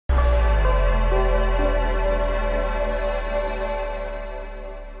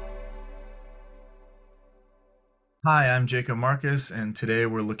Hi, I'm Jacob Marcus, and today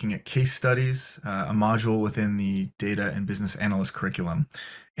we're looking at case studies, a module within the data and business analyst curriculum.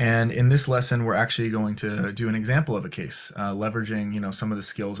 And in this lesson, we're actually going to do an example of a case, leveraging some of the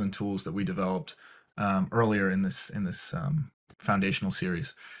skills and tools that we developed earlier in this foundational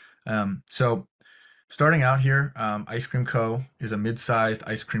series. So starting out here, Ice Cream Co. is a mid-sized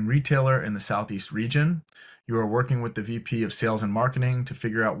ice cream retailer in the Southeast region. You are working with the VP of Sales and Marketing to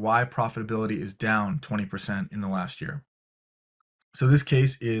figure out why profitability is down 20% in the last year. So this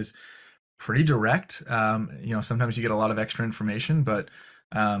case is pretty direct. Sometimes you get a lot of extra information, but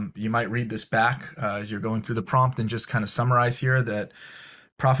you might read this back as you're going through the prompt and just kind of summarize here that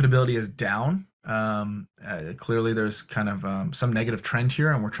profitability is down. Clearly, there's kind of some negative trend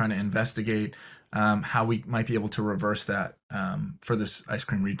here, and we're trying to investigate how we might be able to reverse that for this ice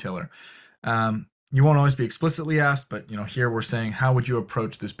cream retailer. You won't always be explicitly asked, but here we're saying, how would you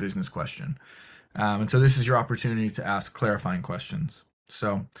approach this business question? And so this is your opportunity to ask clarifying questions.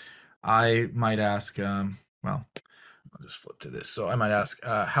 So I might ask, well, I'll just flip to this. So I might ask,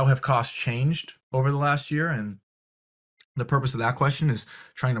 how have costs changed over the last year? And the purpose of that question is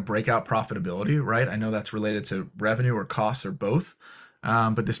trying to break out profitability, right? I know that's related to revenue or costs or both,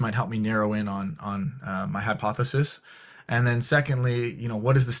 but this might help me narrow in on my hypothesis. And then secondly,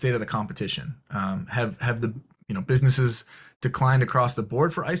 what is the state of the competition? Have the businesses declined across the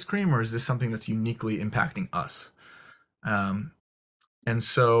board for ice cream, or is this something that's uniquely impacting us? Um, and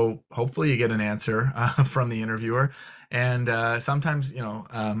so hopefully you get an answer from the interviewer. And sometimes,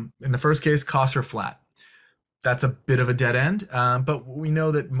 in the first case, costs are flat. That's a bit of a dead end, but we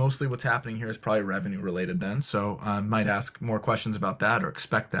know that mostly what's happening here is probably revenue related then. So I might ask more questions about that or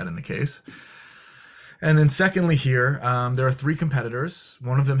expect that in the case. And then secondly here, there are three competitors.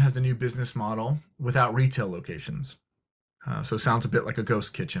 One of them has the new business model without retail locations. So it sounds a bit like a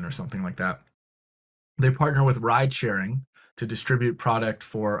ghost kitchen or something like that. They partner with ride sharing to distribute product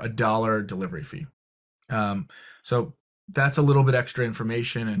for $1 delivery fee. So that's a little bit extra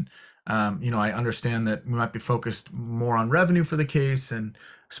information. And, I understand that we might be focused more on revenue for the case and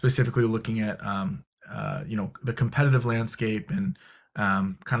specifically looking at, the competitive landscape and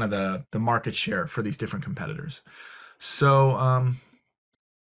kind of the market share for these different competitors. So,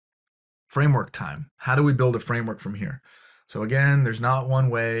 framework time. How do we build a framework from here? So again, there's not one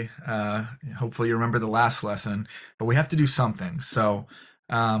way. Hopefully you remember the last lesson, but we have to do something. So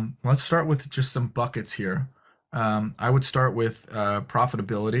let's start with just some buckets here. I would start with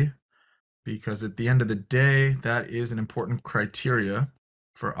profitability because at the end of the day, that is an important criteria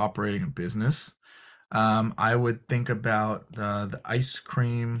for operating a business. I would think about the ice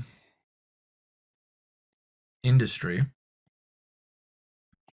cream industry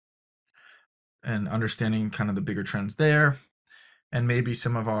and understanding kind of the bigger trends there, and maybe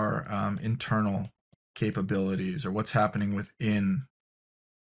some of our internal capabilities or what's happening within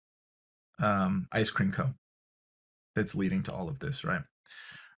Ice Cream Co. that's leading to all of this, right?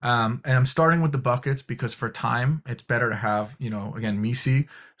 And I'm starting with the buckets because for time, it's better to have, again, MISI,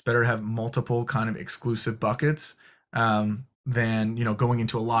 it's better to have multiple kind of exclusive buckets than, going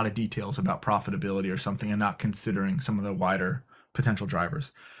into a lot of details about profitability or something and not considering some of the wider potential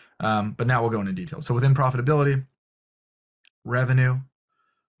drivers. But now we'll go into detail. So within profitability, revenue,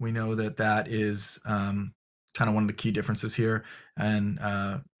 we know that that is kind of one of the key differences here. And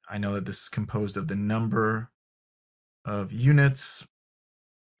I know that this is composed of the number of units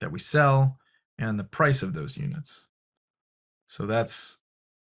that we sell and the price of those units. So that's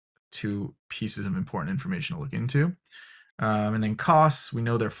two pieces of important information to look into. And then costs, we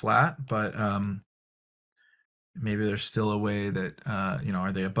know they're flat, but maybe there's still a way that,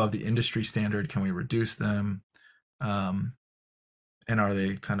 are they above the industry standard? Can we reduce them? And are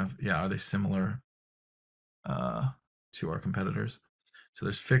they are they similar to our competitors? So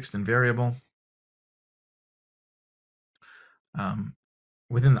there's fixed and variable. Um,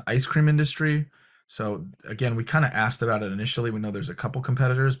 Within the ice cream industry, so again, we kind of asked about it initially. We know there's a couple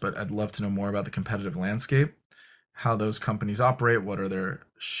competitors, but I'd love to know more about the competitive landscape, how those companies operate, what are their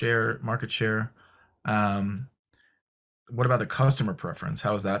market share. Um, what about the customer preference?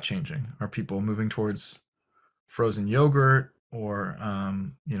 How is that changing? Are people moving towards frozen yogurt or uh,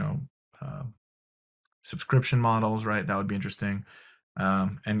 subscription models, right? That would be interesting.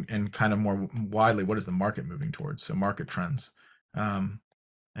 And kind of more widely, what is the market moving towards? So market trends,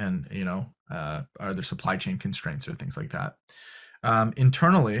 and are there supply chain constraints or things like that?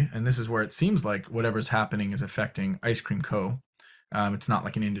 Internally, and this is where it seems like whatever's happening is affecting Ice Cream Co. It's not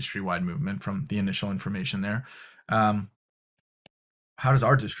like an industry-wide movement from the initial information there. Um, how does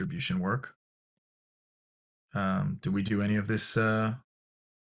our distribution work? Do we do any of this kind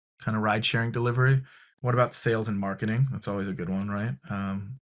of ride sharing delivery? What about sales and marketing? That's always a good one, right?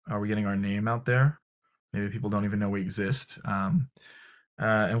 Are we getting our name out there? Maybe people don't even know we exist.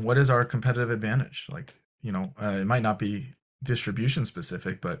 And what is our competitive advantage? Like, it might not be distribution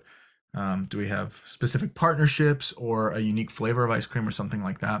specific, but do we have specific partnerships or a unique flavor of ice cream or something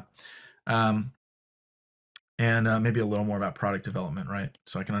like that? Um, and maybe a little more about product development, right?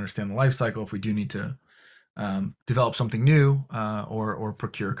 So I can understand the life cycle if we do need to develop something new or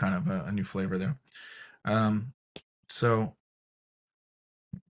procure kind of a new flavor there. Um, so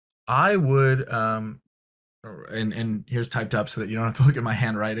I would and here's typed up so that you don't have to look at my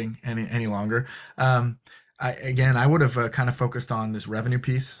handwriting any longer. Um, I would have kind of focused on this revenue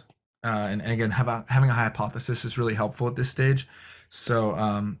piece, and again, having a hypothesis is really helpful at this stage.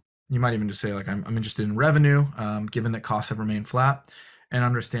 So you might even just say like I'm interested in revenue, given that costs have remained flat, and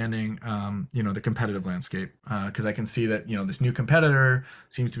understanding the competitive landscape because I can see that this new competitor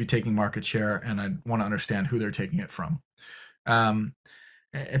seems to be taking market share, and I want to understand who they're taking it from. Um,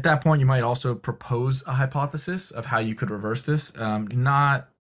 at that point, you might also propose a hypothesis of how you could reverse this. Not,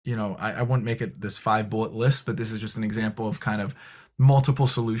 I wouldn't make it this 5 bullet list, but this is just an example of kind of multiple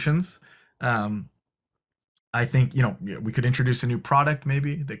solutions. Um, I think, we could introduce a new product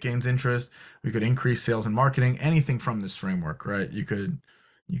maybe that gains interest. We could increase sales and marketing, anything from this framework, right? You could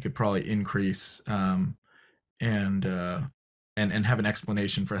probably increase and uh, and have an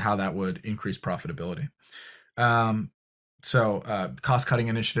explanation for how that would increase profitability. Um, cost cutting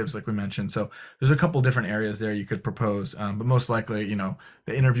initiatives, like we mentioned. So there's a couple different areas there you could propose, but most likely, the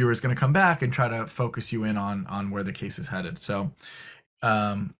interviewer is going to come back and try to focus you in on where the case is headed. So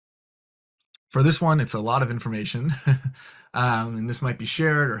um, for this one, it's a lot of information, and this might be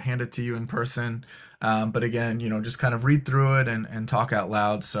shared or handed to you in person. But again, just kind of read through it and talk out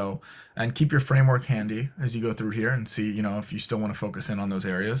loud. So and keep your framework handy as you go through here and see, if you still want to focus in on those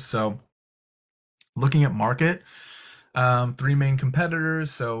areas. So looking at market. Three main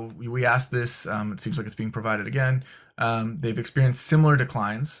competitors. So we asked this. It seems like it's being provided again. They've experienced similar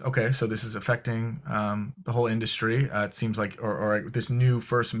declines. Okay, so this is affecting the whole industry. It seems like, or this new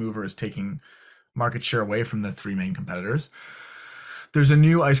first mover is taking market share away from the three main competitors. There's a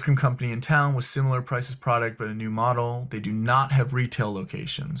new ice cream company in town with similar prices product, but a new model. They do not have retail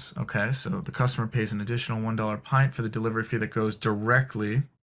locations. Okay, so the customer pays an additional $1 pint for the delivery fee that goes directly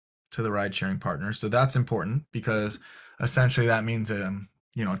to the ride sharing partners. So that's important because essentially that means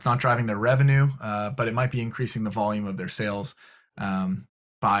it's not driving their revenue, but it might be increasing the volume of their sales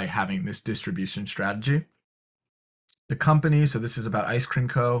by having this distribution strategy. The company, so this is about Ice Cream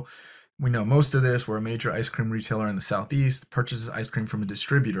Co. We know most of this. We're a major ice cream retailer in the Southeast, purchases ice cream from a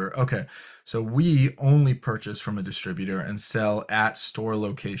distributor. Okay, so we only purchase from a distributor and sell at store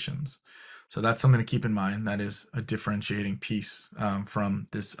locations. So that's something to keep in mind. That is a differentiating piece from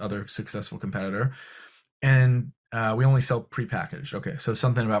this other successful competitor. And we only sell prepackaged. Okay, so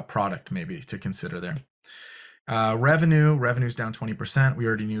something about product maybe to consider there. Revenue's down 20%. We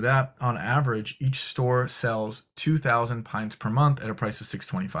already knew that. On average, each store sells 2,000 pints per month at a price of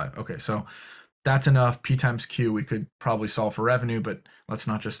 $6.25. Okay, so that's enough. P times Q, we could probably solve for revenue, but let's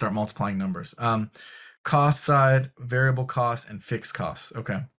not just start multiplying numbers. Cost side, variable costs, and fixed costs.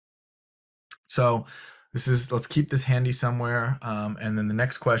 Okay. So let's keep this handy somewhere. And then the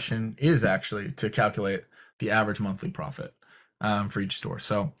next question is actually to calculate the average monthly profit for each store.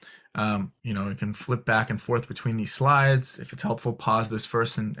 So, you can flip back and forth between these slides. If it's helpful, pause this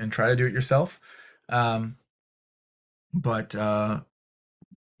first and try to do it yourself. But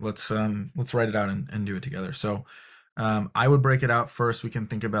let's write it out and do it together. So I would break it out first. We can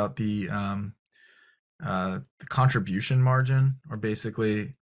think about the contribution margin, or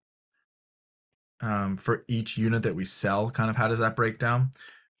basically for each unit that we sell, kind of how does that break down?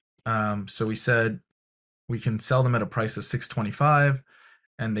 So we said we can sell them at a price of $6.25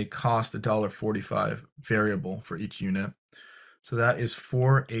 and they cost $1.45 variable for each unit. So that is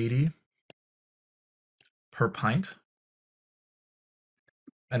 $4.80 per pint.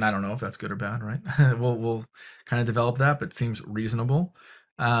 And I don't know if that's good or bad, right? We'll kind of develop that, but it seems reasonable.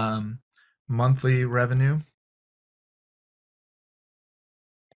 Monthly revenue.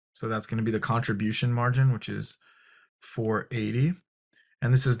 So that's going to be the contribution margin, which is $4.80.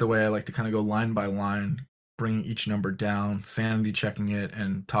 And this is the way I like to kind of go line by line, bringing each number down, sanity checking it,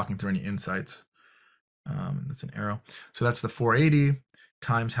 and talking through any insights. That's an arrow. So that's the $4.80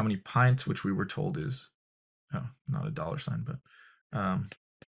 times how many pints, which we were told is, oh, not a dollar sign, but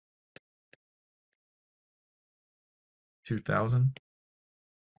 2,000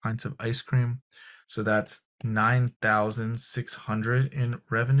 pints of ice cream. So that's 9,600 in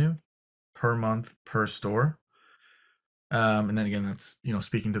revenue per month per store. And then again, that's,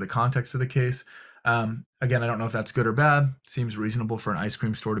 speaking to the context of the case. Again, I don't know if that's good or bad. Seems reasonable for an ice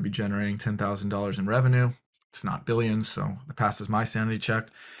cream store to be generating $10,000 in revenue. It's not billions, so it passes my sanity check.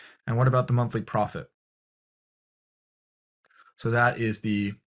 And what about the monthly profit? So that is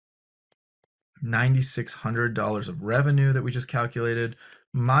the $9,600 of revenue that we just calculated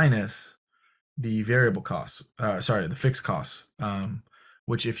minus the variable costs, sorry, the fixed costs,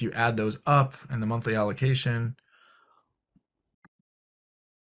 which if you add those up and the monthly allocation,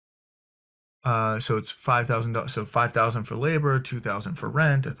 so it's $5,000. So 5,000 for labor, 2,000 for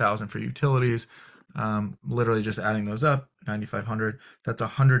rent, 1,000 for utilities. Literally just adding those up, 9,500. That's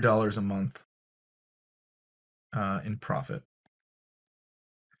 $100 a month in profit.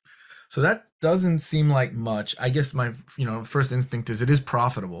 So that doesn't seem like much. I guess my first instinct is it is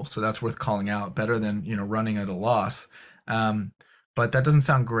profitable, so that's worth calling out. Better than running at a loss. Um, but that doesn't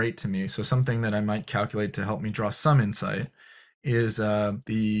sound great to me. So something that I might calculate to help me draw some insight is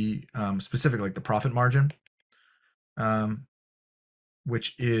the specific, like the profit margin, um,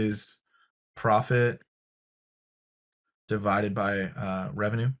 which is profit divided by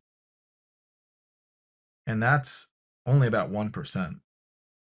revenue, and that's only about 1%.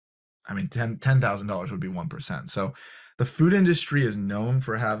 I mean, $10,000 would be 1%. So the food industry is known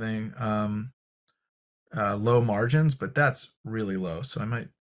for having low margins, but that's really low. So I might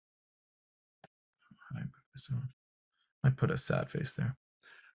put a sad face there.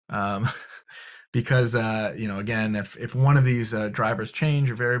 Um, because again, if one of these drivers change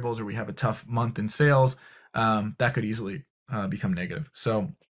or variables, or we have a tough month in sales, that could easily become negative.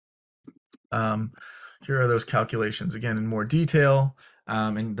 So um, here are those calculations again in more detail.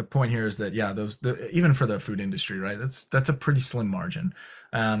 And the point here is that yeah, even for the food industry, right? That's a pretty slim margin.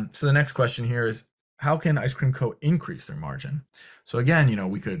 So the next question here is, how can Ice Cream Co. increase their margin? So again,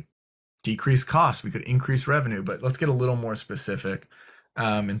 we could decrease costs, we could increase revenue, but let's get a little more specific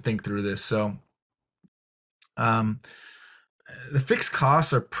and think through this. So um, the fixed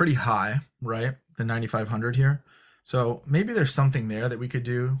costs are pretty high, right? The 9,500 here. So maybe there's something there that we could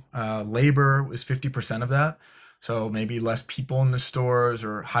do. Labor is 50% of that. So maybe less people in the stores,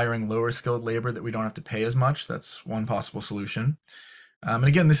 or hiring lower skilled labor that we don't have to pay as much. That's one possible solution. And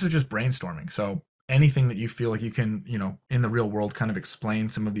again, this is just brainstorming. So anything that you feel like you can, in the real world, kind of explain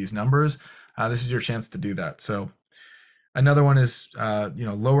some of these numbers, this is your chance to do that. So another one is,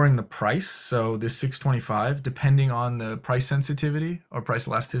 lowering the price. So this 625, depending on the price sensitivity or price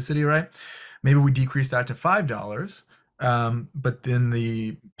elasticity, right? Maybe we decrease that to $5, but then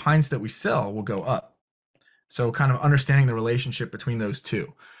the pints that we sell will go up. So kind of understanding the relationship between those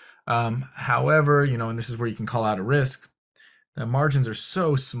two. However, and this is where you can call out a risk. The margins are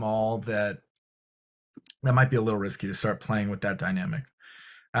so small that might be a little risky to start playing with that dynamic.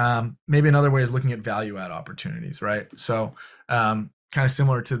 Maybe another way is looking at value add opportunities, right? So kind of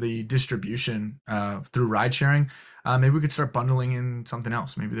similar to the distribution through ride sharing, maybe we could start bundling in something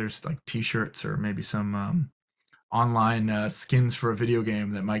else. Maybe there's like t-shirts, or maybe some online skins for a video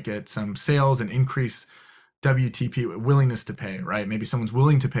game that might get some sales and increase WTP, willingness to pay, right? Maybe someone's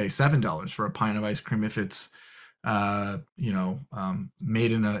willing to pay $7 for a pint of ice cream if it's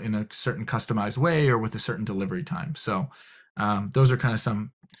made in a certain customized way or with a certain delivery time. So those are kind of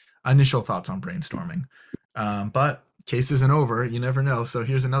some initial thoughts on brainstorming. But case isn't over. You never know. So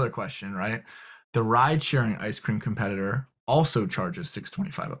here's another question, right? The ride sharing ice cream competitor also charges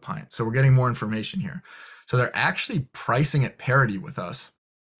 $6.25 a pint. So we're getting more information here. So they're actually pricing at parity with us,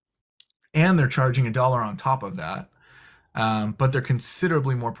 and they're charging $1 on top of that. But they're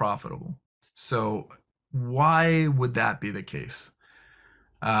considerably more profitable. So why would that be the case?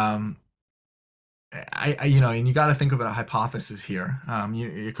 Um, and you got to think of a hypothesis here.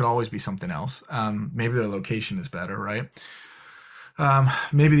 It could always be something else. Maybe their location is better, right?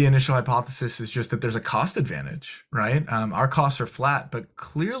 Maybe the initial hypothesis is just that there's a cost advantage, right? Our costs are flat, but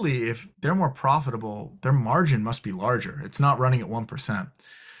clearly, if they're more profitable, their margin must be larger. It's not running at 1%.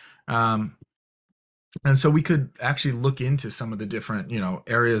 And so we could actually look into some of the different,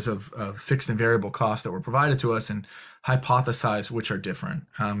 areas of fixed and variable costs that were provided to us and hypothesize which are different.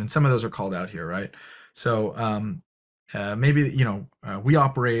 And some of those are called out here, right? So maybe, we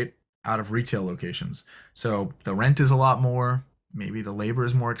operate out of retail locations. So the rent is a lot more. Maybe the labor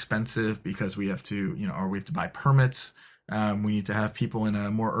is more expensive because we have to, or we have to buy permits. We need to have people in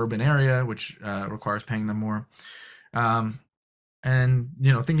a more urban area, which requires paying them more. And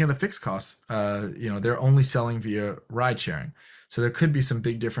thinking of the fixed costs, they're only selling via ride sharing, so there could be some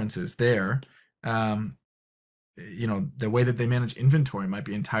big differences there. The way that they manage inventory might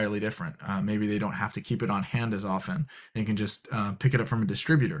be entirely different. Maybe they don't have to keep it on hand as often. They can just pick it up from a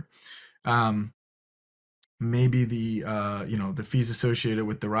distributor. Maybe the fees associated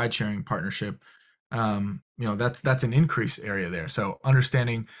with the ride sharing partnership that's an increased area there. So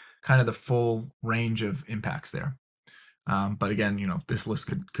understanding kind of the full range of impacts there. But again, this list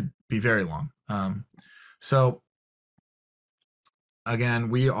could be very long. So again,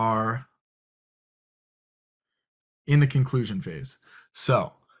 we are in the conclusion phase.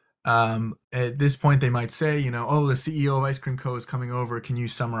 So at this point, they might say, oh, the CEO of Ice Cream Co. is coming over. Can you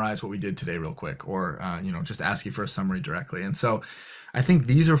summarize what we did today real quick? Or, just ask you for a summary directly. And so I think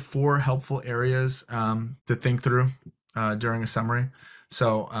these are 4 helpful areas to think through during a summary.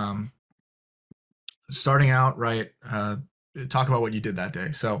 So starting out, right, talk about what you did that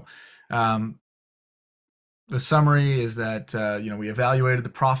day. So the summary is that we evaluated the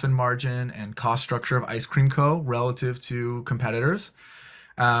profit margin and cost structure of Ice Cream Co. relative to competitors.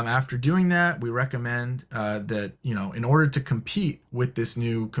 After doing that, we recommend that, in order to compete with this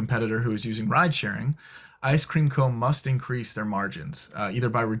new competitor who is using ride sharing, Ice Cream Co. must increase their margins, either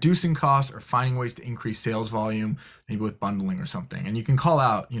by reducing costs or finding ways to increase sales volume, maybe with bundling or something. And you can call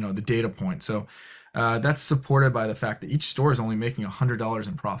out, the data point. So that's supported by the fact that each store is only making $100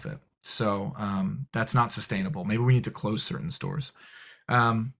 in profit. So that's not sustainable. Maybe we need to close certain stores.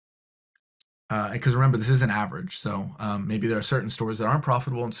 Because remember, this is an average. So maybe there are certain stores that aren't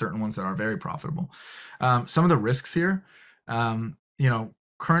profitable and certain ones that are very profitable. Some of the risks here,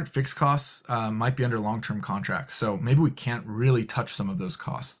 current fixed costs might be under long-term contracts. So maybe we can't really touch some of those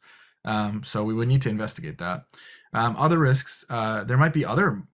costs. So we would need to investigate that. Other risks, there might be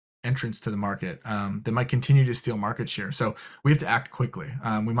other entrants to the market that might continue to steal market share. So we have to act quickly.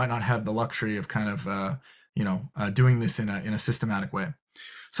 We might not have the luxury of kind of, doing this in a systematic way.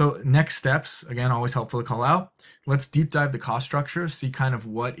 So next steps, again, always helpful to call out. Let's deep dive the cost structure, see kind of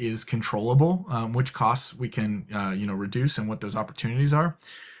what is controllable, which costs we can, reduce and what those opportunities are.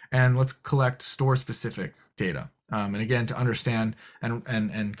 And let's collect store-specific data. And again, to understand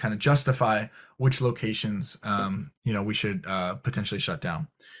and kind of justify which locations, we should potentially shut down.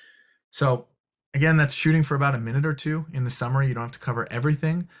 So again, that's shooting for about a minute or two in the summary. You don't have to cover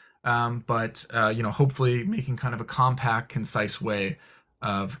everything, but hopefully making kind of a compact, concise way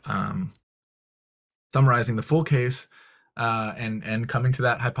of summarizing the full case and coming to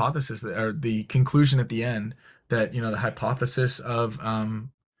that hypothesis or the conclusion at the end that the hypothesis of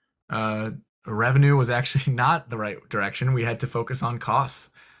revenue was actually not the right direction. We had to focus on costs,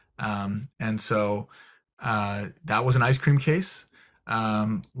 and so that was an ice cream case.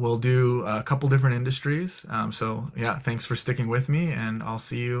 We'll do a couple different industries. So yeah, thanks for sticking with me, and I'll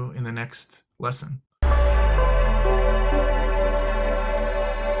see you in the next lesson.